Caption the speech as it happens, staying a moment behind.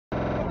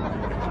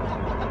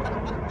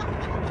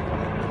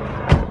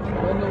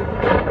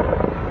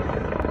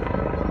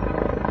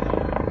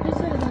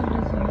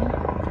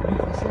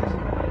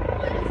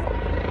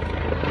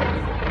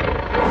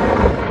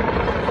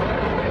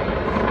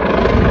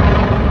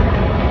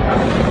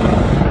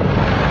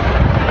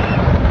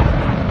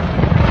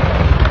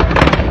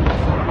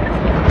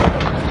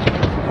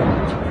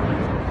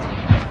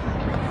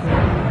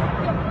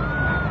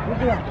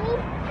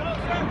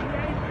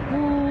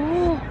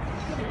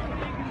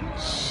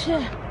Ito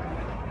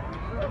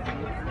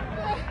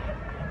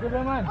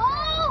naman.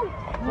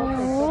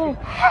 Oh!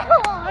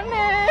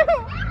 Ano?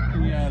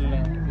 Yala.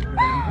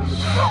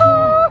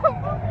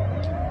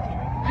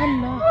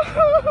 Hala.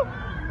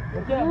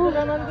 Ito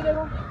naman.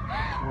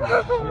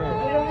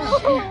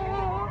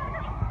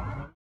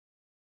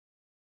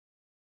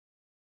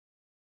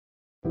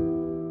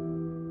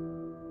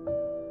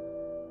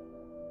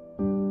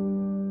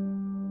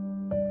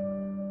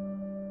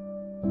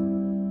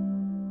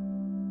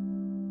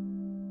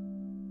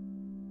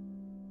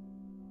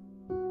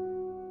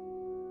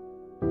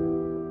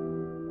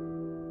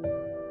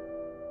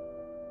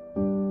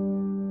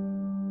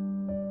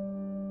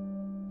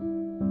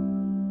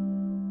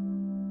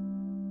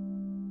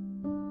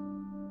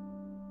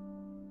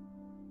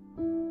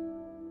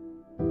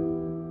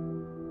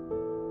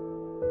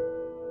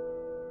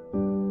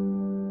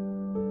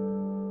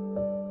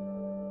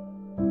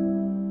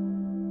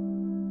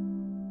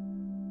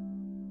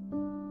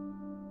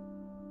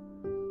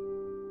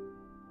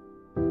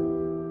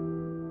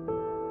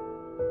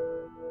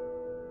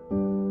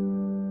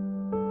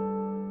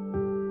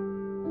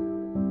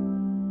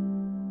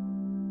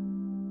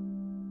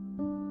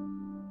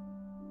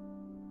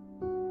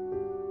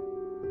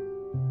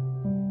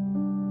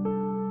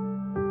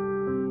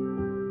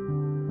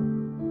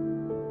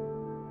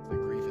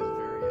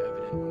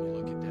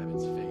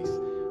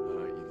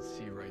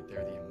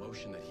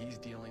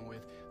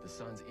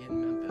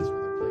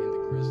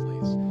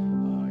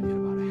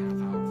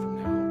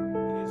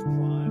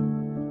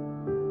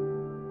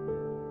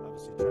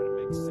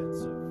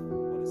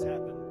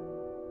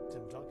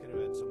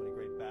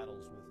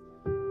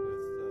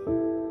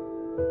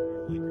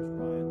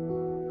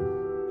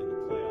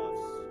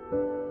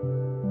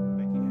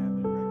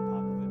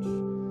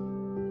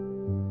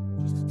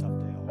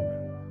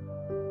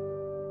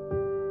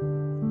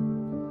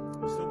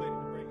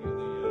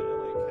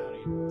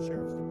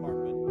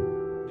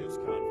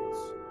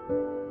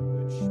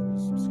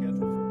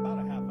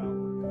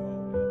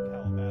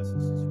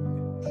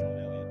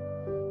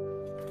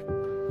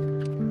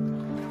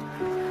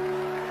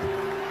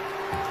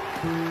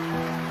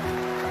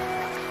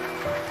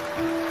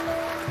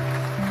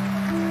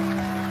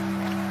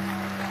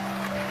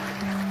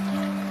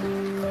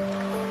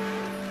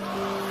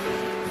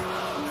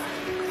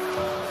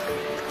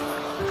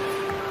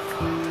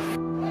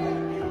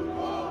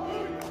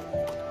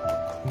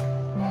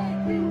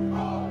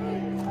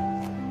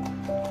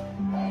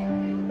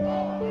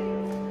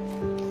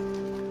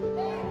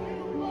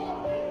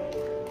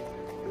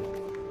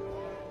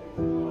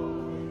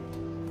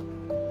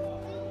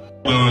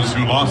 Those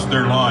who lost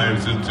their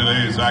lives in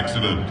today's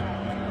accident,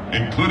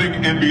 including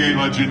NBA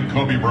legend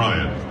Kobe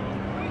Bryant.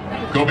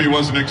 Kobe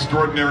was an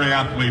extraordinary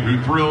athlete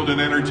who thrilled and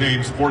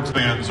entertained sports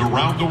fans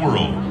around the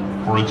world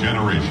for a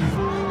generation.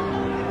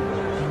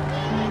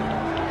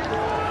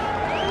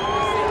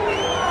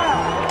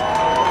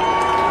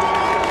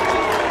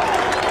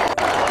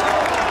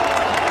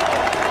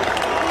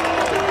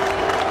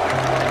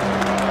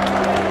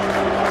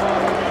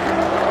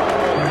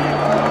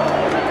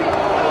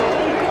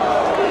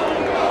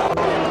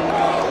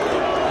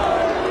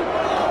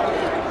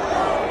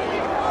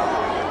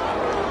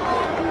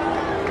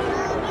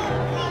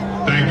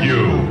 Thank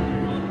you.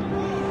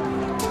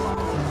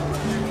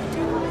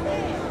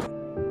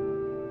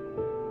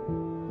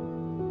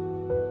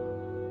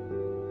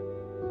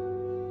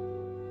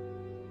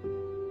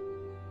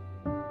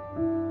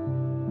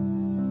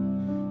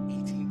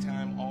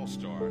 Time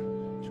All-Star,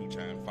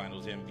 two-time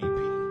Finals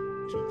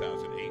MVP,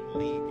 2008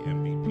 League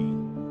MVP,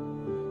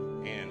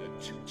 and a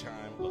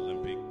two-time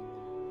Olympic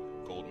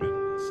gold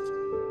medalist.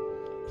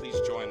 Please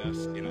join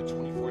us in a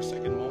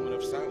 24-second moment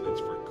of silence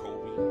for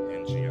Kobe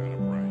and Gianna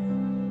Bryant.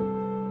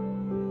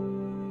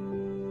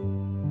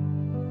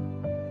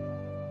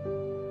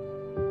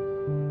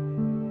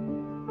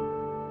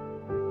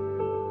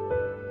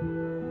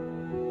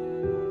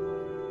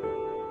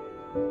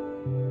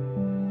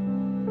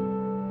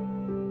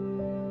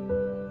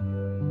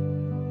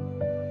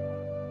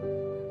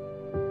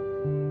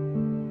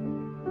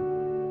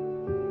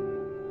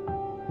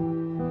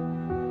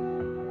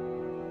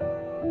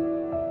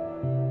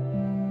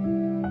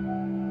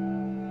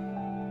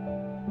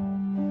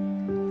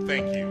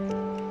 Thank you.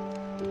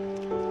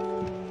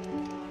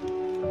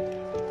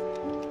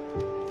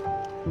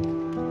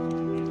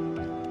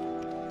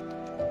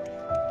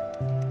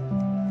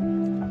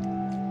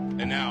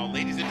 And now,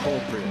 ladies and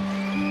appropriate.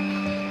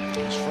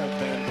 As Fred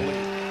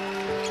VanVleet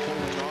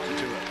holding on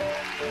to it,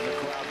 and the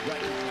crowd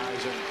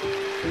recognizing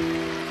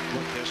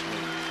what this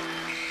means.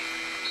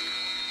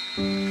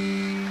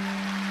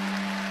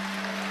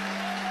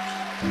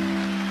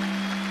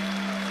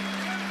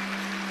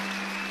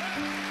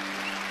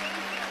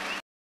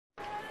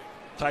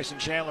 Tyson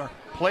Chandler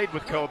played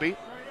with Kobe,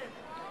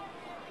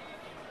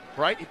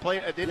 right? He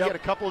played. He had a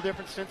couple of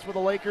different stints with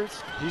the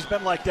Lakers. He's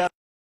been like that.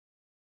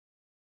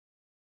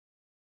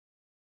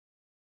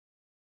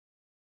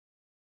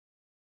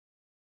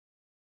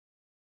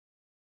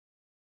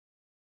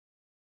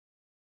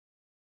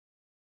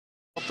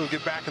 To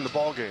get back in the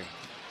ball game.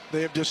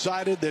 They have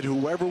decided that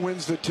whoever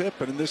wins the tip,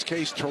 and in this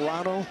case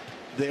Toronto,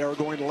 they are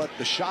going to let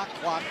the shot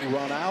clock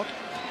run out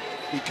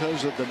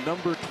because of the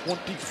number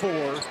 24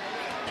 to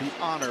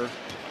honor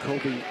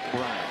Kobe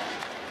Bryant.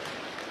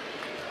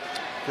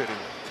 Fitting.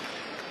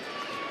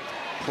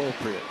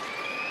 Appropriate.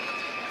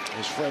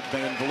 As Fred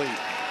VanVleet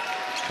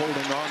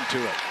holding on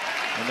to it,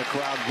 and the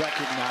crowd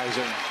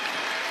recognizing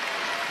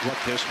what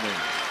this means.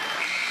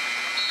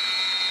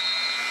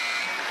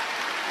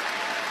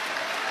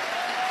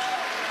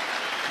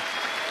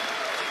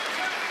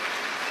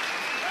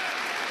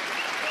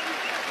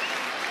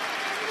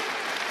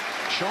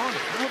 Sean,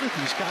 how did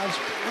these guys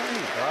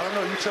play? I don't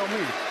know. You tell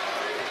me.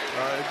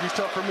 It'd be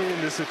tough for me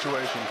in this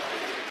situation.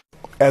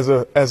 As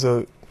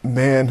a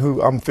man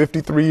who, I'm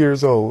 53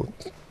 years old,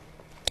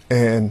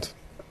 and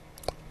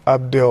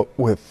I've dealt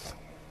with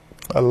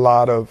a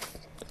lot of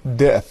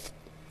death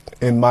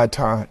in my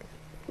time.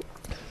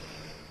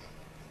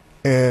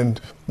 And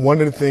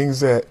one of the things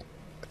that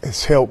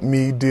has helped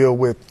me deal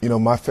with,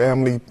 my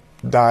family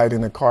died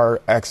in a car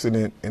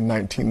accident in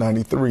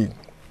 1993.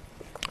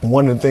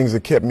 One of the things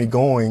that kept me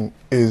going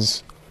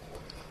is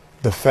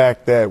the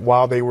fact that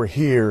while they were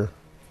here,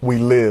 we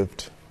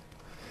lived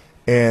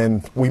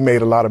and we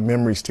made a lot of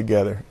memories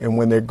together. And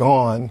when they're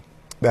gone,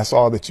 that's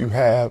all that you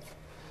have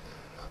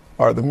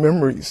are the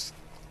memories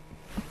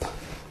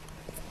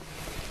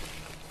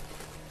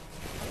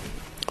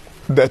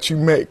that you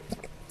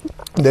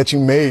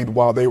made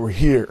while they were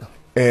here.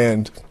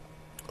 And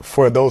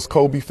for those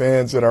Kobe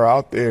fans that are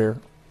out there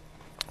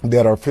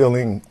that are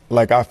feeling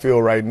like I feel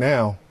right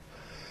now,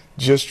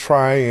 just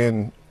try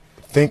and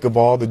think of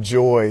all the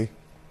joy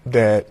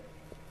that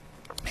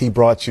he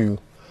brought you,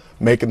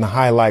 making the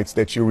highlights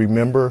that you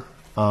remember,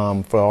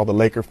 for all the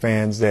Laker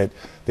fans, that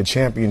the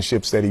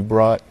championships that he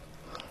brought,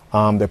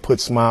 that put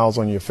smiles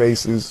on your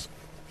faces.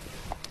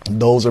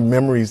 Those are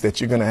memories that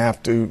you're going to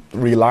have to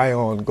rely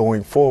on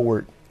going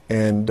forward.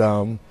 And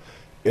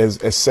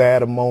as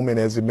sad a moment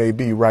as it may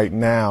be right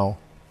now,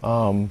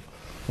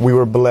 we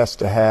were blessed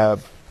to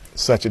have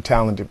such a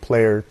talented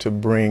player to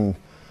bring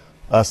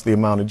us the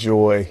amount of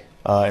joy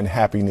and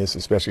happiness,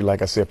 especially,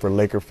 like I said, for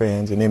Laker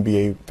fans and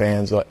NBA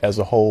fans as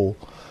a whole,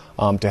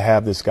 to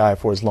have this guy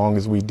for as long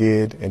as we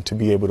did and to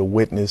be able to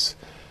witness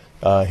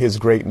his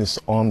greatness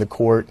on the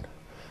court,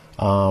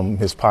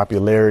 his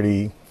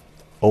popularity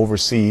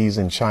overseas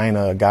in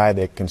China, a guy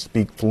that can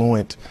speak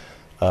fluent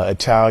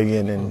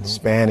Italian and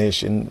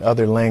Spanish and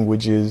other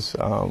languages.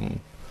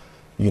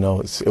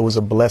 It was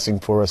a blessing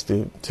for us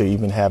to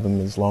even have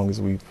him as long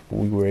as we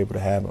were able to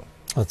have him.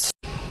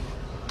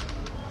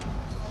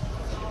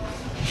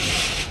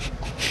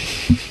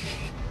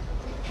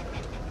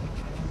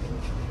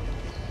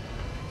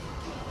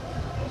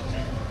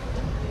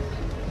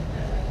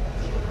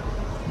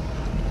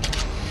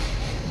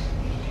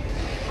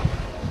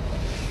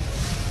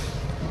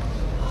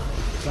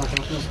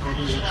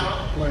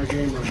 Play a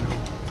game right now.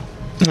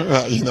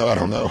 I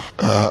don't know.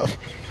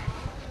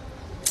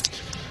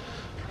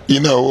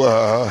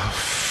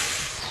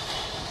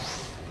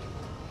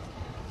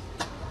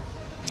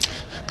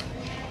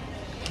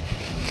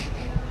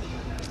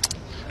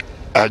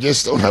 I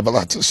just don't have a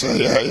lot to say.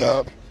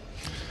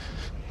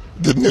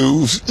 The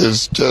news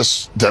is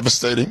just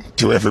devastating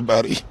to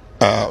everybody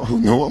who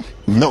knew him,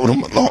 known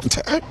him a long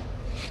time.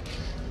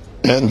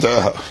 And,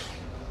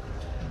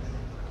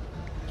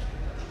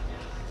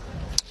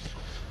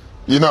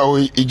 he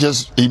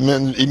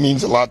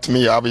means a lot to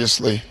me,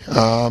 obviously.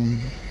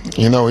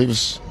 He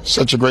was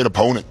such a great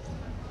opponent,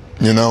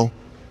 It's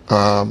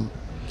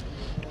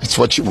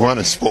what you want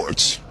in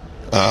sports.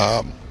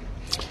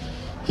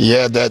 He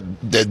had that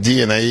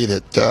DNA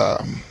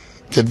that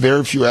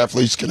very few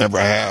athletes can ever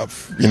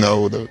have,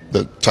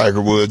 the Tiger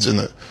Woods and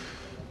the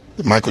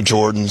Michael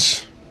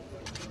Jordans,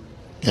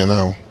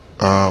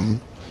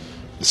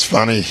 It's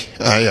funny,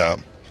 I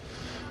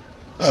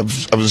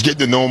was getting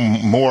to know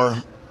him more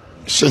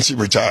since he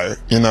retired,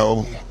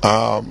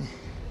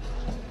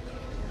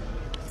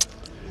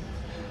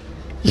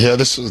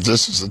 this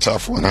is a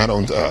tough one.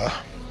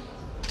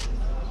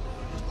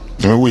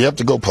 We have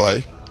to go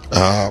play.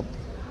 The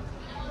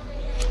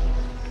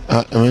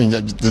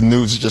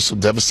news is just so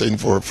devastating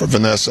for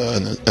Vanessa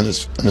and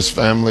his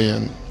family,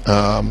 and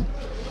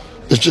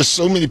there's just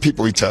so many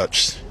people he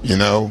touched,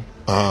 it's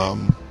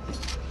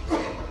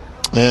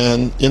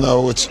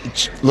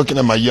looking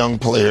at my young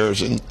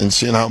players and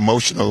seeing how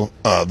emotional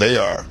they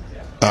are.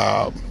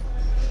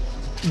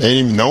 They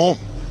didn't even know him,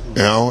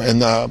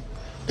 and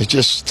it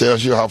just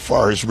tells you how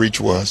far his reach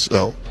was.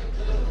 So,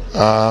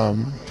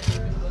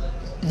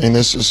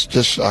 this is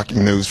just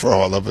shocking news for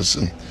all of us.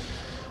 And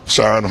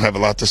sorry, I don't have a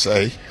lot to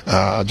say.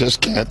 I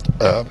just can't.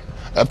 I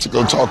have to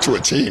go talk to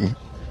a team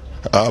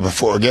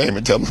before a game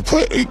and tell them to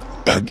play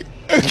a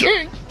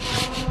game.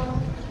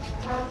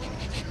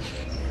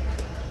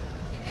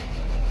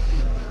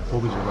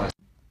 What was your last?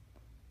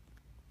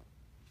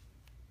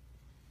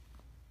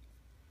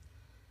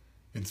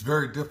 It's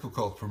very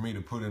difficult for me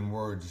to put in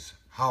words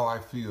how I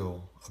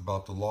feel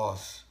about the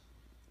loss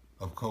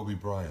of Kobe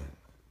Bryant.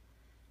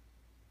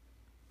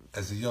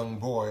 as a young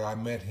boy, I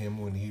met him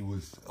when he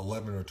was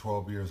 11 or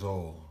 12 years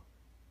old.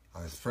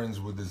 I was friends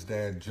with his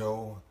dad,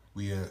 Joe.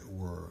 We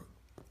were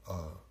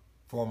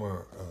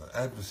former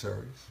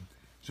adversaries.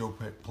 Joe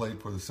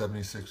played for the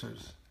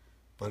 76ers,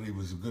 but he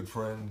was a good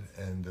friend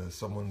and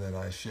someone that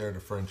I shared a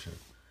friendship.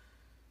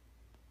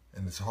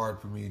 And it's hard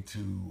for me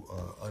to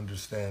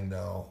understand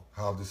now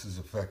how this is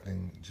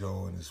affecting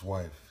Joe and his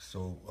wife.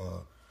 So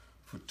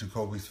to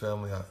Kobe's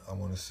family, I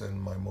want to send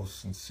my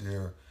most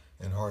sincere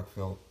and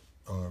heartfelt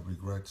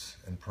regrets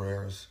and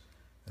prayers,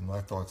 and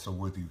my thoughts are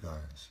with you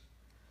guys.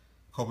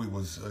 Kobe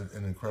was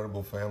an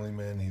incredible family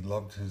man. He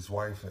loved his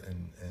wife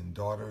and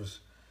daughters.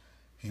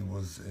 He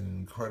was an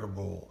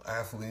incredible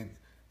athlete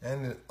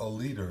and a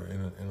leader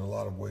in a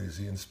lot of ways.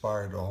 He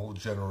inspired a whole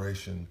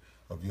generation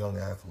of young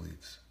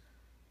athletes.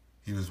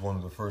 He was one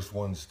of the first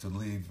ones to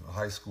leave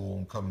high school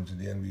and come into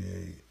the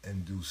NBA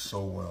and do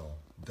so well,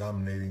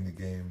 dominating the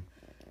game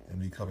and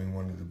becoming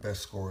one of the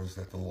best scorers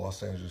that the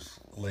Los Angeles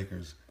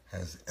Lakers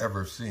has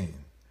ever seen.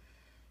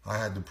 I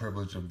had the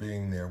privilege of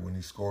being there when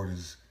he scored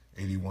his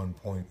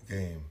 81-point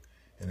game,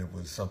 and it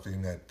was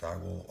something that I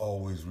will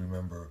always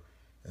remember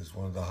as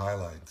one of the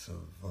highlights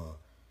of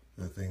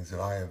the things that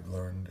I have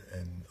learned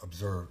and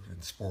observed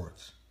in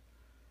sports.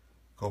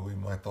 Kobe,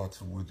 my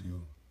thoughts are with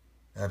you.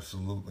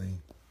 Absolutely.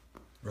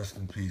 Rest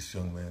in peace,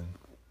 young man.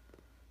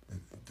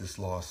 This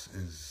loss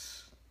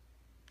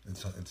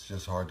it's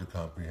just hard to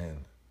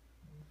comprehend.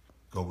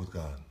 Go with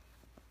God.